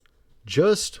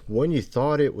just when you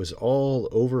thought it was all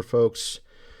over, folks,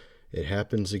 it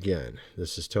happens again.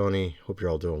 This is Tony. Hope you're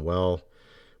all doing well.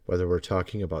 Whether we're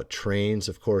talking about trains,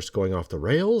 of course, going off the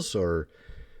rails or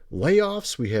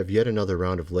layoffs, we have yet another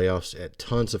round of layoffs at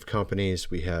tons of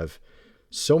companies. We have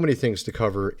so many things to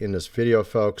cover in this video,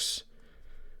 folks.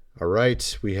 All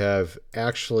right, we have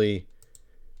actually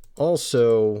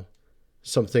also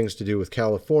some things to do with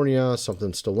California,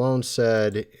 something Stallone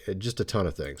said, just a ton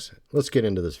of things. Let's get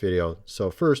into this video. So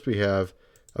first we have,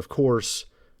 of course,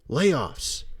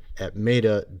 layoffs at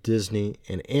Meta, Disney,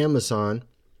 and Amazon,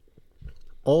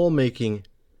 all making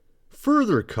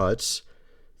further cuts.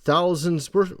 Thousands,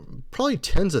 probably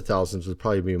tens of thousands would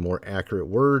probably be a more accurate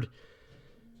word,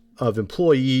 of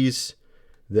employees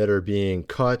that are being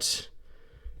cut.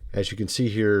 As you can see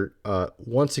here,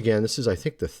 once again, this is, I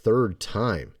think, the third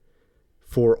time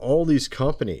for all these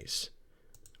companies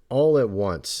all at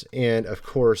once. And of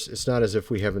course, it's not as if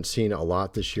we haven't seen a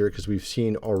lot this year, because we've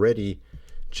seen already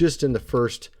just in the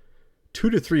first 2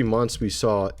 to 3 months, we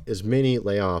saw as many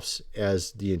layoffs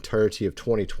as the entirety of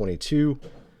 2022.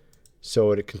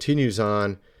 So it continues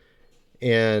on.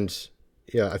 And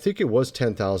yeah, I think it was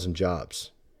 10,000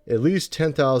 jobs, at least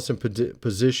 10,000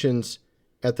 positions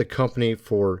at the company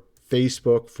for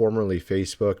Facebook, formerly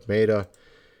Facebook, Meta,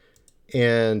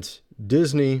 and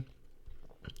Disney.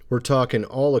 We're talking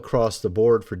all across the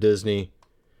board for Disney,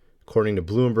 according to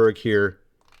Bloomberg here.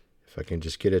 If I can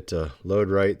just get it to load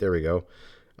right. There we go.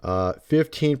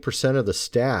 15% of the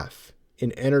staff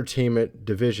in entertainment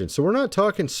division. So we're not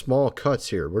talking small cuts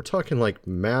here. We're talking like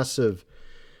massive,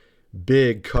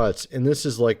 big cuts. And this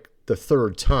is like the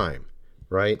third time,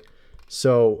 right?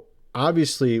 So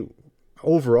obviously,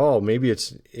 overall, maybe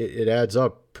it adds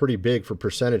up pretty big for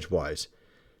percentage-wise.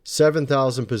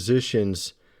 7,000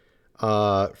 positions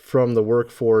from the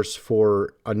workforce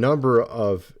for a number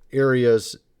of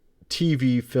areas: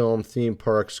 TV, film, theme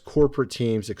parks, corporate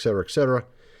teams, et cetera, et cetera.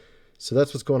 So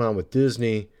that's what's going on with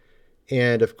Disney.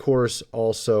 And of course,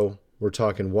 also, we're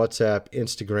talking WhatsApp,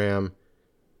 Instagram.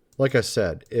 Like I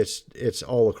said, it's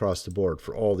all across the board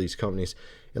for all these companies.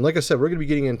 And like I said, we're going to be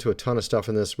getting into a ton of stuff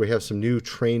in this. We have some new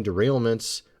train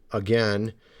derailments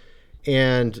again.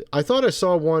 And I thought I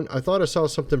saw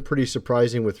something pretty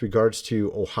surprising with regards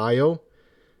to Ohio.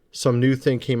 Some new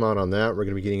thing came out on that. We're going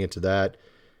to be getting into that.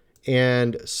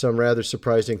 And some rather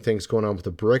surprising things going on with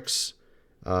the BRICS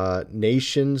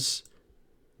nations,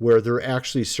 where they're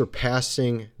actually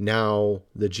surpassing now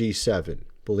the G7,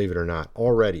 believe it or not,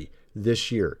 already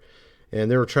this year. And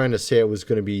they were trying to say it was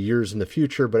going to be years in the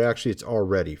future, but actually it's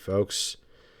already, folks.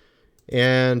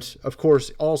 And of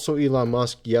course, also Elon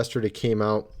Musk yesterday came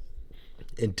out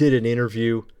and did an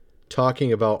interview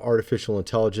talking about artificial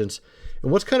intelligence.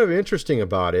 And what's kind of interesting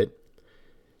about it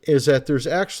is that there's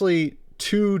actually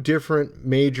two different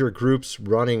major groups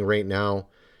running right now.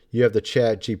 You have the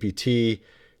ChatGPT.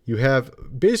 You have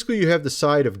the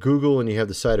side of Google and you have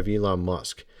the side of Elon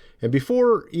Musk. And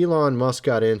before Elon Musk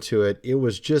got into it, it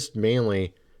was just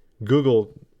mainly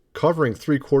Google covering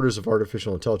 3/4 of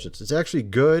artificial intelligence. It's actually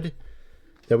good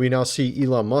that we now see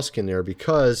Elon Musk in there,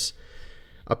 because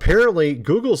apparently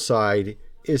Google's side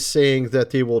is saying that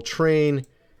they will train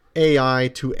AI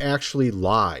to actually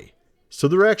lie. So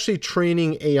they're actually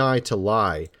training AI to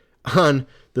lie on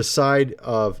the side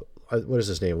of, what is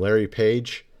his name, Larry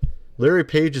Page? Larry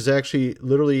Page is actually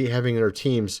literally having their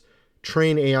teams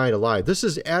train AI to lie. This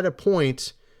is at a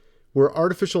point where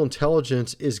artificial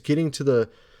intelligence is getting to the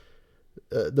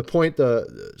point,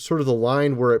 the sort of the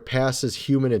line where it passes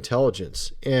human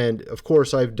intelligence. And of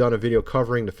course, I've done a video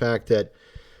covering the fact that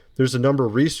there's a number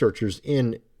of researchers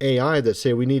in AI that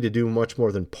say we need to do much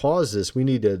more than pause this. We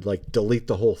need to delete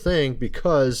the whole thing,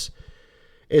 because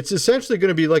it's essentially going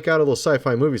to be like out of those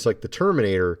sci-fi movies like The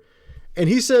Terminator. And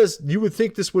he says you would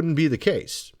think this wouldn't be the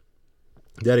case,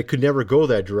 that it could never go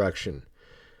that direction.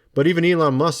 But even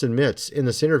Elon Musk admits in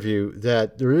this interview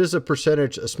that there is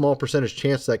a small percentage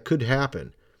chance that could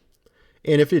happen.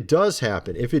 And if it does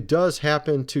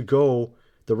happen to go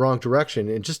the wrong direction,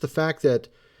 and just the fact that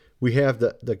we have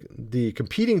the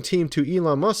competing team to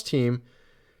Elon Musk's team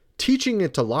teaching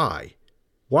it to lie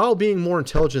while being more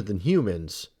intelligent than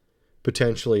humans,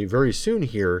 potentially very soon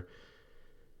here,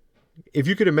 if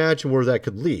you could imagine where that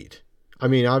could lead. I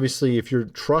mean, obviously, if you're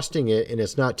trusting it and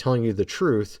it's not telling you the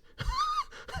truth,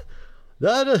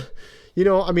 that,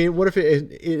 what if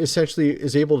it essentially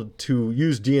is able to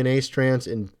use DNA strands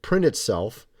and print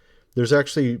itself? There's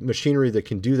actually machinery that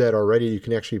can do that already. You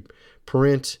can actually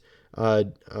print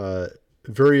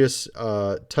various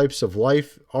types of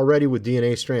life already with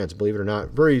DNA strands, believe it or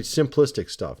not. Very simplistic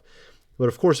stuff. But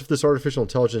of course, if this artificial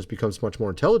intelligence becomes much more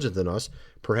intelligent than us,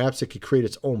 perhaps it could create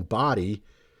its own body,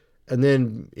 and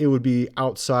then it would be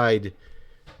outside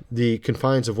the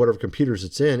confines of whatever computers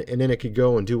it's in, and then it could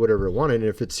go and do whatever it wanted. And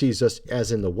if it sees us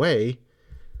as in the way,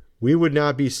 we would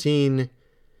not be seen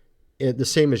the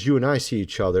same as you and I see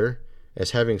each other,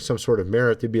 as having some sort of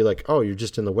merit. They'd be like, oh, you're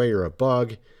just in the way, you're a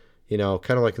bug, kind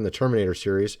of like in the Terminator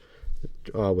series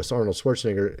with Arnold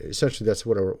Schwarzenegger. Essentially, that's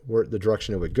where the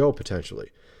direction it would go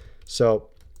potentially. So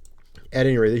at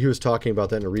any rate, he was talking about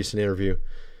that in a recent interview.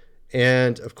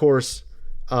 And of course,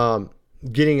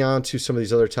 getting on to some of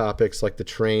these other topics like the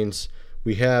trains,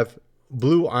 we have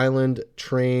Blue Island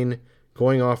train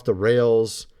going off the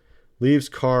rails, leaves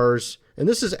cars, and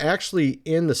this is actually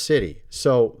in the city.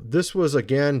 So this was,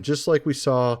 again, just like we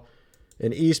saw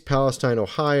in East Palestine,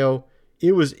 Ohio,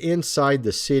 it was inside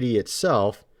the city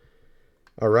itself.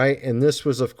 All right. And this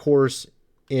was, of course,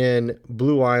 in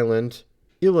Blue Island,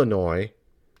 Illinois,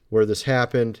 where this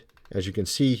happened, as you can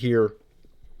see here.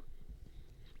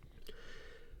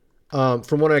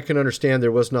 From what I can understand,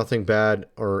 there was nothing bad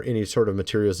or any sort of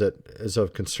materials that is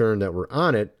of concern that were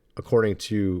on it, according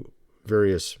to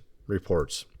various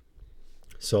reports.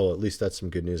 So at least that's some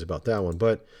good news about that one.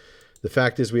 But the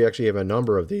fact is, we actually have a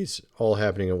number of these all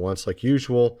happening at once, like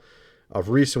usual. Of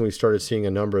recent, we started seeing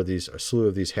a number of these, a slew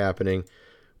of these happening.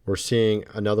 We're seeing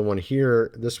another one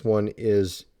here. This one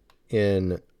is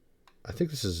in, I think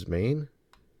this is Maine.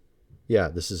 Yeah,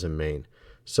 this is in Maine.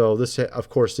 So this, of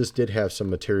course, this did have some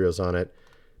materials on it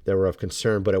that were of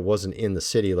concern, but it wasn't in the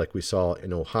city like we saw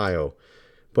in Ohio.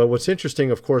 But what's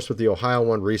interesting, of course, with the Ohio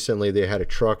one recently, they had a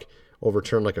truck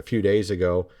overturned like a few days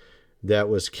ago that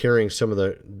was carrying some of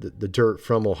the dirt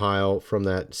from Ohio, from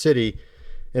that city.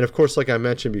 And of course, like I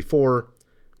mentioned before,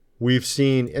 we've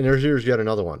seen, and here's yet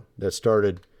another one that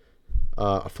started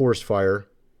a forest fire.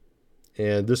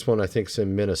 And this one, I think, is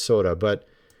in Minnesota. But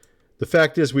the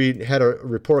fact is, we had a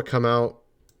report come out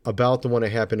about the one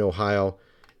that happened in Ohio,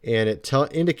 and it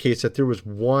indicates that there was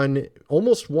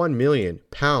almost 1 million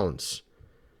pounds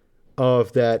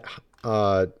of that,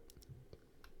 what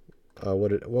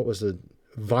was the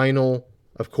vinyl,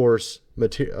 of course,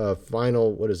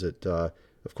 vinyl, what is it?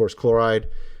 Of course, chloride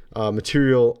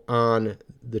material on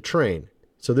the train.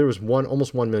 So there was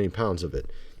almost 1 million pounds of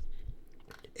it.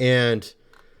 And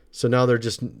so now they're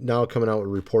just now coming out with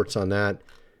reports on that.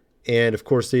 And of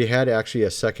course, they had actually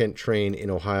a second train in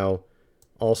Ohio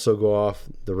also go off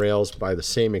the rails by the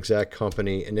same exact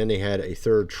company. And then they had a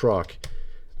third truck.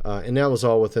 And that was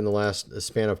all within the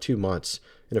span of 2 months.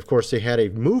 And of course, they had a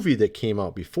movie that came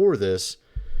out before this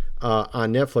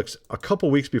on Netflix a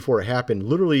couple weeks before it happened,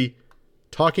 literally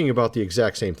talking about the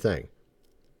exact same thing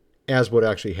as what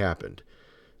actually happened.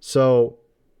 So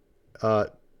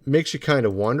makes you kind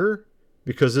of wonder,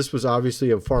 because this was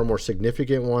obviously a far more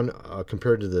significant one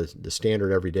compared to the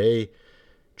standard everyday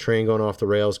train going off the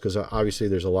rails, because obviously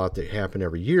there's a lot that happen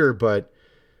every year, but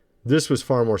this was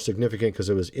far more significant because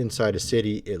it was inside a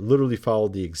city. It literally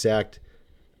followed the exact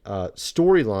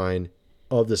storyline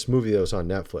of this movie that was on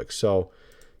Netflix. So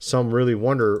some really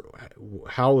wonder,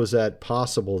 how is that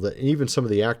possible, that even some of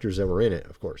the actors that were in it,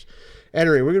 of course.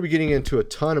 Anyway, we're going to be getting into a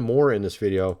ton more in this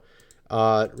video.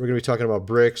 We're going to be talking about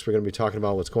BRICS. We're going to be talking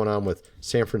about what's going on with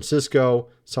San Francisco,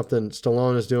 something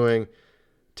Stallone is doing,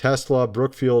 Tesla,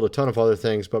 Brookfield, a ton of other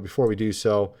things. But before we do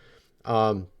so,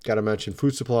 got to mention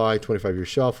food supply, 25-year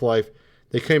shelf life.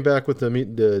 They came back with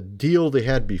the deal they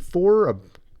had before,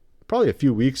 probably a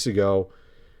few weeks ago,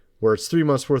 where it's 3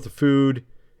 months worth of food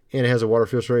and it has a water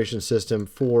filtration system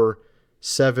for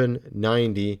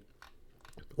 $7.90.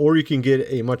 Or you can get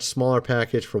a much smaller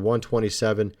package for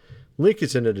 $127. Link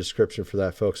is in the description for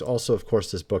that, folks. Also, of course,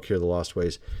 this book here, The Lost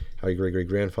Ways, How Your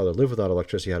Great-Great-Grandfather Lived Without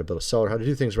Electricity, How to Build a Cellar, How to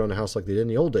Do Things Around the House Like They Did in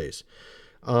the Old Days.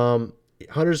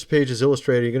 Hundreds of pages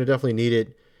illustrated. You're going to definitely need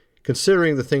it,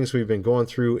 considering the things we've been going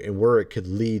through and where it could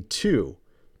lead to.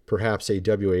 Perhaps a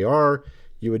WAR.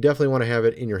 You would definitely want to have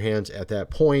it in your hands at that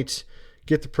point.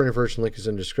 Get the printed version. Link is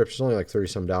in the description. It's only like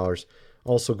 $30-some.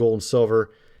 Also gold and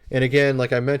silver. And again,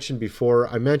 like I mentioned before,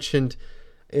 I mentioned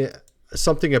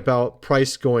something about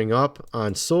price going up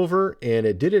on silver, and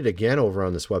it did it again over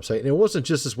on this website. And it wasn't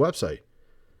just this website.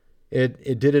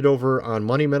 It did it over on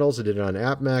Money Metals. It did it on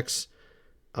AppMex.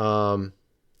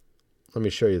 Let me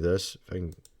show you this. If I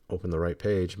can open the right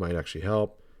page, might actually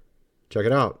help. Check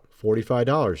it out.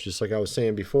 $45, just like I was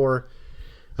saying before.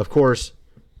 Of course,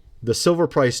 the silver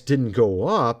price didn't go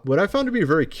up. What I found to be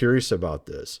very curious about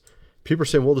this, people are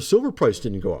saying, well, the silver price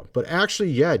didn't go up. But actually,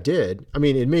 yeah, it did. I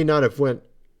mean, it may not have went,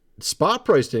 spot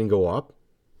price didn't go up.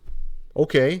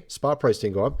 Okay, spot price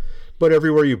didn't go up. But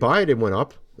everywhere you buy it, it went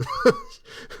up.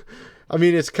 I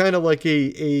mean, it's kind of like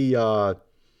a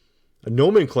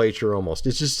nomenclature almost.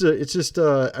 It's just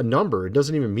a number. It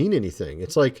doesn't even mean anything.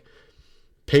 It's like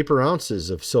paper ounces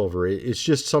of silver. It's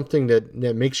just something that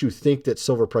makes you think that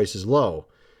silver price is low,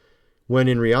 when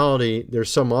in reality,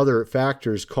 there's some other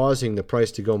factors causing the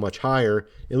price to go much higher,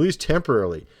 at least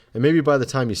temporarily. And maybe by the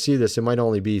time you see this, it might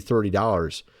only be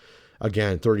 $30.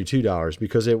 Again, $32,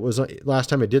 because it was, last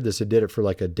time I did this, it did it for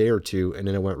like a day or two, and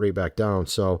then it went right back down.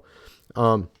 So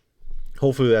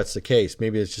hopefully that's the case.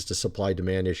 Maybe it's just a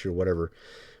supply-demand issue or whatever.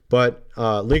 But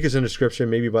link is in the description.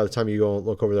 Maybe by the time you go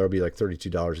look over there, it'll be like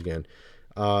 $32 again.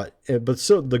 But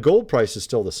so the gold price is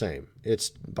still the same.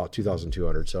 It's about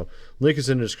 2,200. So link is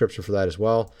in the description for that as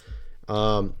well.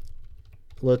 And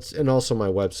also my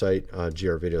website,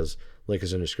 GR Videos. Link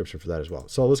is in the description for that as well.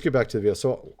 So let's get back to the video.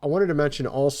 So I wanted to mention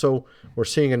also, we're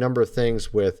seeing a number of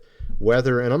things with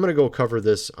weather, and I'm going to go cover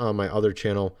this on my other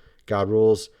channel, God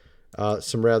Rules.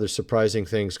 Some rather surprising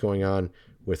things going on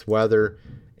with weather.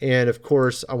 And of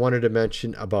course, I wanted to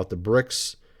mention about the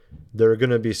BRICS. They're going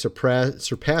to be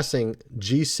surpassing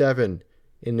G7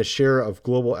 in the share of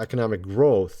global economic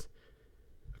growth,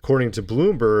 according to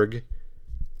Bloomberg,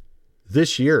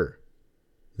 this year.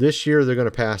 This year, they're going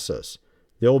to pass us.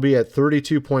 They'll be at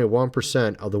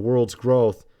 32.1% of the world's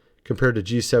growth compared to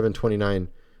G7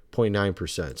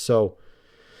 29.9%. So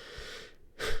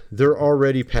they're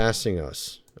already passing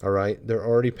us. All right. They're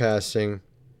already passing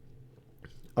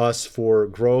us for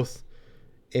growth.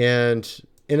 And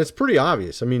it's pretty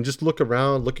obvious. I mean, just look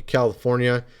around, look at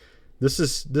California. This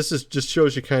is just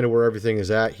shows you kind of where everything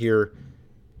is at here.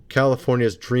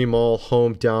 California's Dream All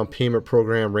Home Down Payment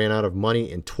Program ran out of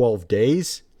money in 12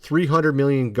 days. $300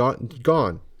 million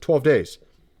gone, 12 days.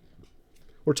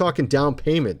 We're talking down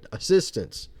payment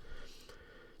assistance.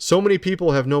 So many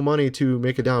people have no money to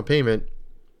make a down payment.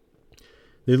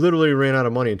 They literally ran out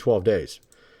of money in 12 days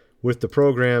with the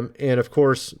program. And of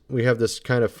course, we have this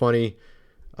kind of funny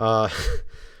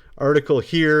article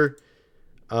here.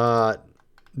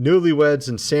 Newlyweds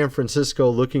in San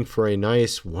Francisco looking for a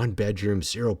nice 1-bedroom,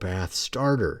 0-bath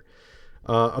starter.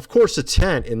 Of course, a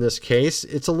tent in this case.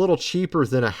 It's a little cheaper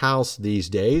than a house these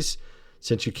days,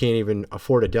 since you can't even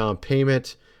afford a down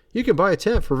payment. You can buy a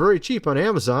tent for very cheap on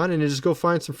Amazon, and you just go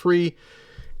find some free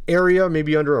area,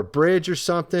 maybe under a bridge or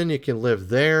something. You can live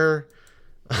there.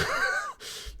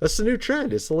 That's the new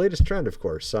trend. It's the latest trend, of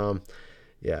course.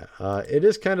 It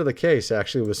is kind of the case,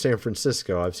 actually, with San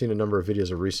Francisco. I've seen a number of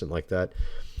videos of recent like that.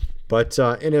 But,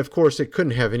 and of course, it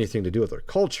couldn't have anything to do with our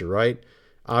culture, right?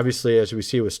 Obviously, as we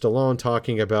see with Stallone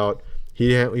talking about,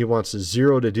 he wants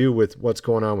zero to do with what's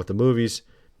going on with the movies.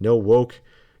 No woke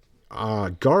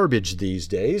garbage these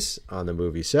days on the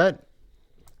movie set.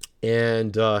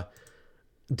 And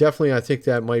definitely, I think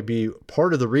that might be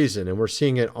part of the reason. And we're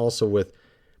seeing it also with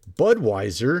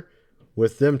Budweiser,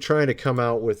 with them trying to come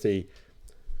out with a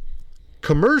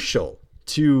commercial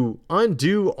to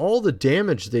undo all the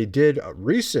damage they did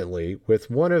recently with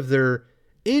one of their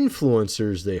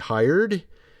influencers they hired.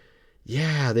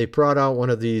 Yeah, they brought out one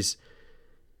of these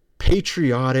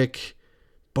patriotic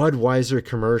Budweiser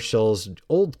commercials,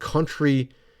 old country,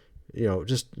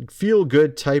 just feel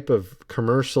good type of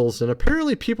commercials. And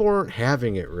apparently people aren't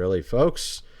having it really,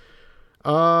 folks.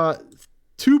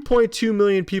 2.2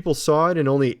 million people saw it and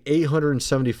only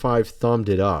 875 thumbed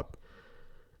it up.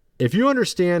 If you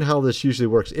understand how this usually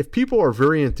works, if people are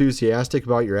very enthusiastic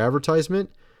about your advertisement,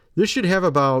 this should have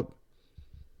about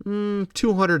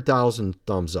 200,000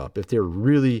 thumbs up if they're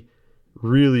really,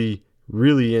 really,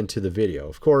 really into the video.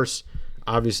 Of course,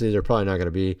 obviously they're probably not going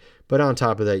to be, but on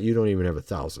top of that, you don't even have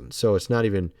 1,000. So it's not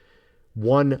even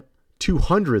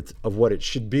 1/200th of what it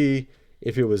should be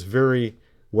if it was very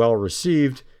well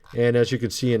received. And as you can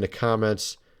see in the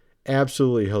comments,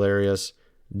 absolutely hilarious.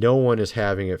 No one is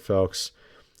having it, folks.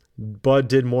 Bud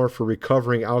did more for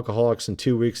recovering alcoholics in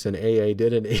 2 weeks than AA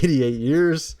did in 88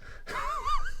 years.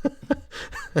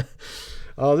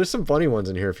 There's some funny ones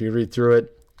in here if you read through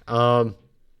it. I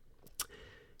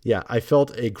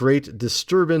felt a great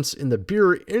disturbance in the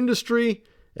beer industry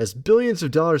as billions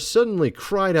of dollars suddenly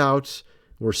cried out,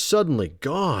 were suddenly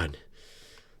gone.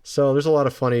 So there's a lot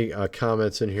of funny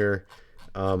comments in here.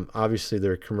 Obviously,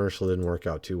 their commercial didn't work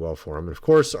out too well for them. And of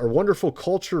course, our wonderful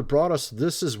culture brought us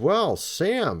this as well.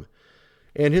 Sam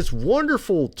and his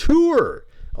wonderful tour.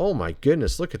 Oh my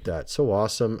goodness, look at that. So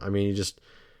awesome. I mean, he just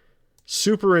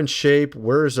super in shape,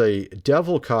 wears a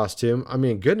devil costume. I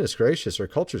mean, goodness gracious, our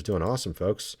culture's doing awesome,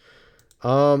 folks.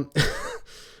 No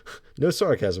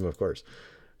sarcasm, of course.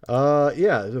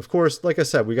 Of course, like I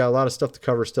said, we got a lot of stuff to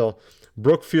cover still.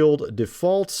 Brookfield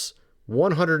defaults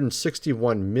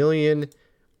 $161 million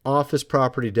office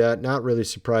property debt, not really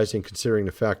surprising considering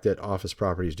the fact that office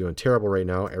property is doing terrible right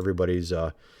now. Everybody's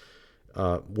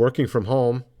working from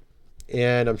home.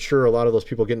 And I'm sure a lot of those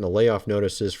people getting the layoff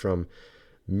notices from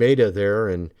Meta there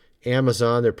and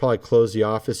Amazon, they'll probably close the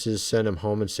offices, send them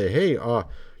home and say, hey,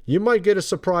 you might get a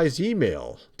surprise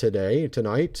email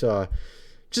tonight.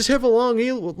 Just have a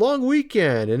long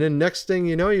weekend. And then next thing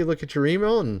you know, you look at your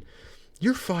email and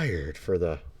you're fired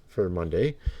for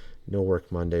Monday. No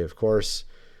work Monday, of course.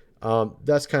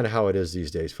 That's kind of how it is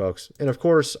these days, folks. And of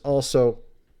course, also,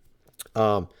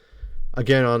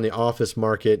 again, on the office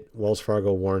market, Wells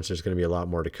Fargo warns there's going to be a lot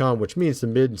more to come, which means the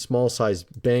mid and small size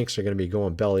banks are going to be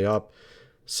going belly up.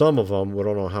 Some of them, we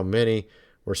don't know how many.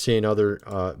 We're seeing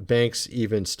other banks,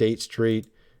 even State Street,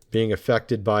 being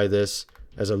affected by this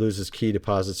as it loses key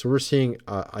deposits. So we're seeing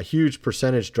a huge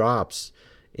percentage drops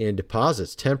in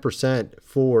deposits, 10%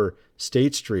 for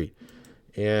State Street.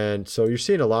 And so you're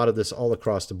seeing a lot of this all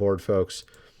across the board, folks.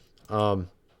 And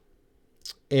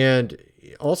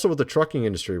also with the trucking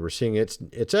industry, we're seeing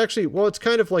it's actually, well, it's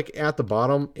kind of like at the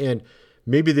bottom, and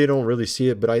maybe they don't really see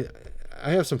it, but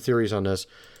I have some theories on this.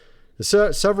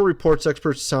 Several reports,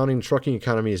 experts sounding the trucking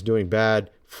economy is doing bad,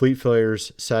 fleet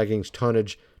failures, sagging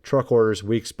tonnage, truck orders,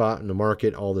 weak spot in the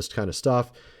market, all this kind of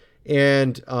stuff,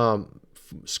 and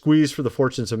squeeze for the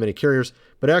fortunes of many carriers.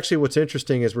 But actually what's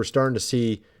interesting is we're starting to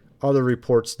see other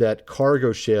reports that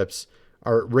cargo ships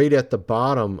are right at the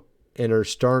bottom and are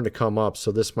starting to come up.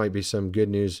 So this might be some good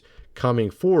news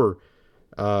coming for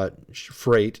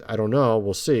freight. I don't know.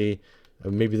 We'll see.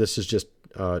 Maybe this is just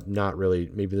not really.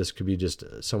 Maybe this could be just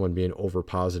someone being over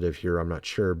positive here. I'm not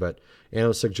sure. But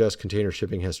analysts suggest container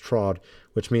shipping has trod,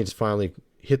 which means finally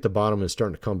hit the bottom and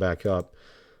starting to come back up.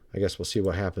 I guess we'll see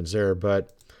what happens there.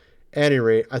 But at any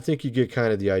rate, I think you get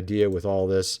kind of the idea with all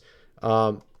this.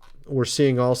 We're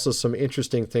seeing also some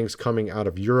interesting things coming out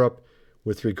of Europe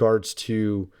with regards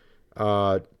to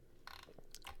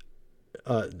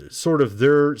sort of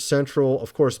their central,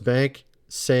 of course, bank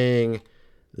saying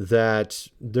that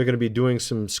they're going to be doing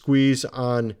some squeeze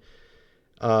on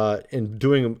and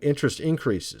doing interest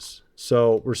increases.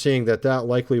 So we're seeing that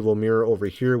likely will mirror over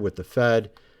here with the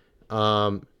Fed.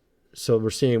 So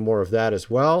we're seeing more of that as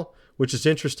well, which is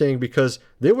interesting because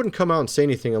they wouldn't come out and say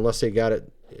anything unless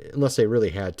they really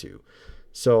had to.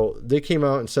 So they came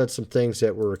out and said some things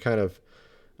that were kind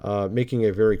of making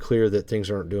it very clear that things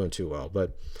aren't doing too well.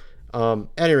 But at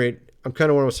any rate, I'm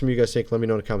kind of wondering what some of you guys think. Let me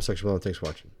know in the comment section below. Thanks for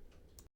watching.